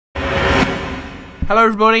Hello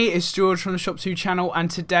everybody, it's George from the ShopTo channel, and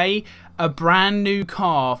today a brand new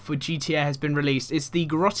car for GTA has been released. It's the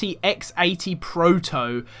Grotti X80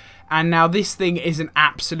 Proto, and now this thing is an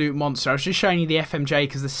absolute monster. I was just showing you the FMJ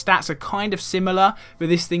because the stats are kind of similar, but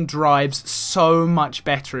this thing drives so much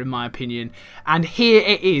better in my opinion. And here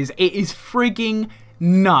it is frigging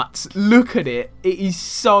nuts. Look at it. It is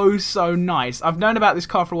so nice. I've known about this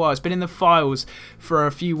car for a while. It's been in the files for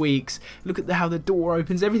a few weeks. Look at how the door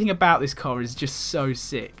opens. Everything about this car is just so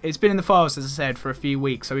sick. It's been in the files, as I said, for a few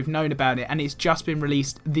weeks, so we've known about it, and it's just been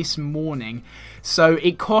released this morning. So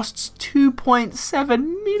it costs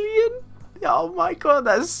 2.7 million. Oh my god,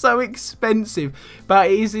 that's so expensive. But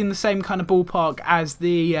it is in the same kind of ballpark as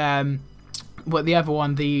the the other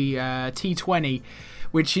one, the T20,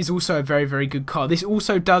 which is also a very good car. This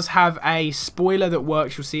also does have a spoiler that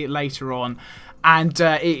works. You'll see it later on. And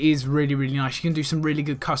it is really nice. You can do some really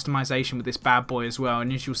good customization with this bad boy as well.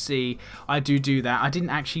 And as you'll see, I do that. I didn't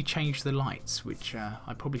actually change the lights, which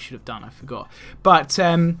I probably should have done. I forgot. But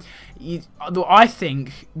I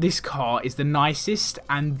think this car is the nicest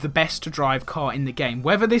and the best to drive car in the game.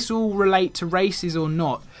 Whether this will relate to races or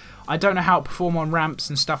not, I don't know how it performs on ramps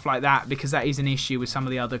and stuff like that, because that is an issue with some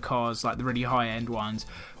of the other cars, like the really high-end ones.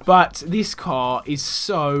 But this car is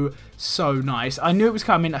so nice. I knew it was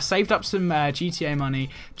coming. I saved up some GTA money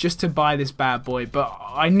just to buy this bad boy, but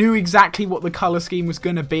I knew exactly what the colour scheme was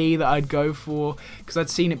going to be that I'd go for, because I'd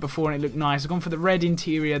seen it before and it looked nice. I've gone for the red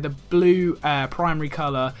interior, the blue primary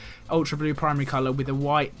colour, ultra blue primary colour with a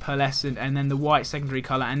white pearlescent, and then the white secondary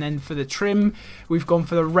colour. And then for the trim, we've gone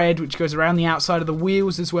for the red, which goes around the outside of the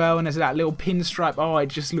wheels as well, and there's that little pinstripe. Oh, it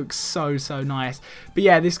just looks so nice. But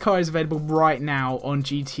yeah, this car is available right now on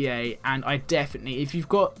GTA, and I definitely, if you've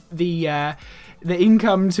got the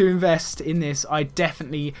income to invest in this, I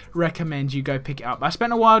definitely recommend you go pick it up. I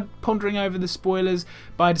spent a while pondering over the spoilers,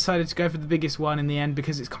 but I decided to go for the biggest one in the end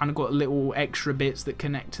because it's kind of got little extra bits that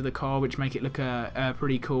connect to the car, which make it look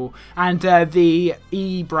pretty cool. And the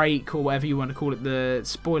e-brake, or whatever you want to call it, the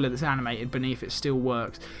spoiler that's animated beneath it, still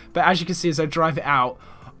works. But as you can see, as I drive it out,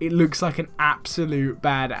 it looks like an absolute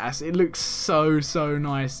badass. It looks so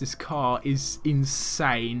nice. This car is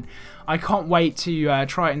insane. I can't wait to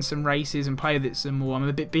try it in some races and play with it some more. I'm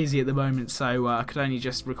a bit busy at the moment, so I could only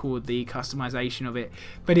just record the customization of it.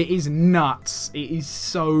 But it is nuts. It is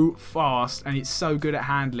so fast, and it's so good at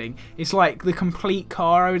handling. It's like the complete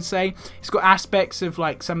car, I would say. It's got aspects of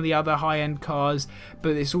like some of the other high-end cars,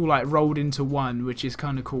 but it's all like rolled into one, which is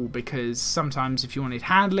kind of cool, because sometimes if you wanted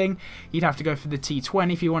handling, you'd have to go for the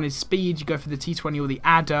T20. If you wanted speed, you go for the T20 or the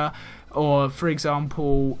Adder. Or, for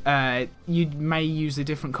example, you may use a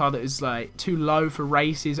different car that is like too low for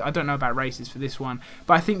races. I don't know about races for this one,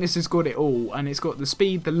 but I think this has got it all, and it's got the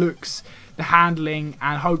speed, the looks, the handling,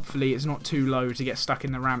 and hopefully it's not too low to get stuck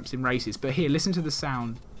in the ramps in races. But here, listen to the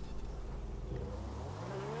sound.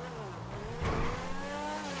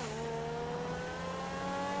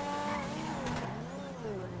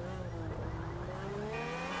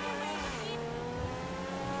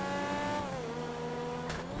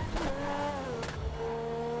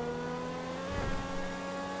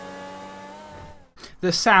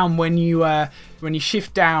 The sound when you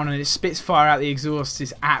shift down and it spits fire out the exhaust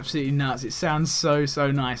is absolutely nuts. It sounds so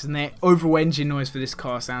nice, and the overall engine noise for this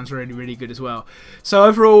car sounds really good as well. So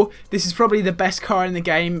overall, this is probably the best car in the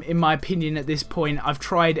game in my opinion at this point. I've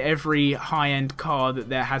tried every high-end car that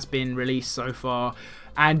there has been released so far,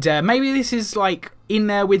 and maybe this is like in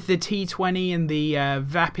there with the T20 and the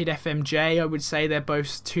Vapid FMJ. I would say they're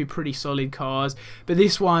both two pretty solid cars, but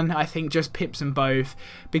this one I think just pips them both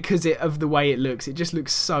because of the way it looks. It just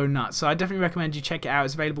looks so nuts. So I definitely recommend you check it out.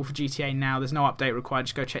 It's available for GTA now. There's no update required.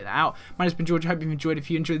 Just go check that out. My name's been George. I hope you've enjoyed. If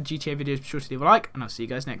you enjoyed the GTA videos, be sure to leave a like, and I'll see you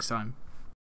guys next time.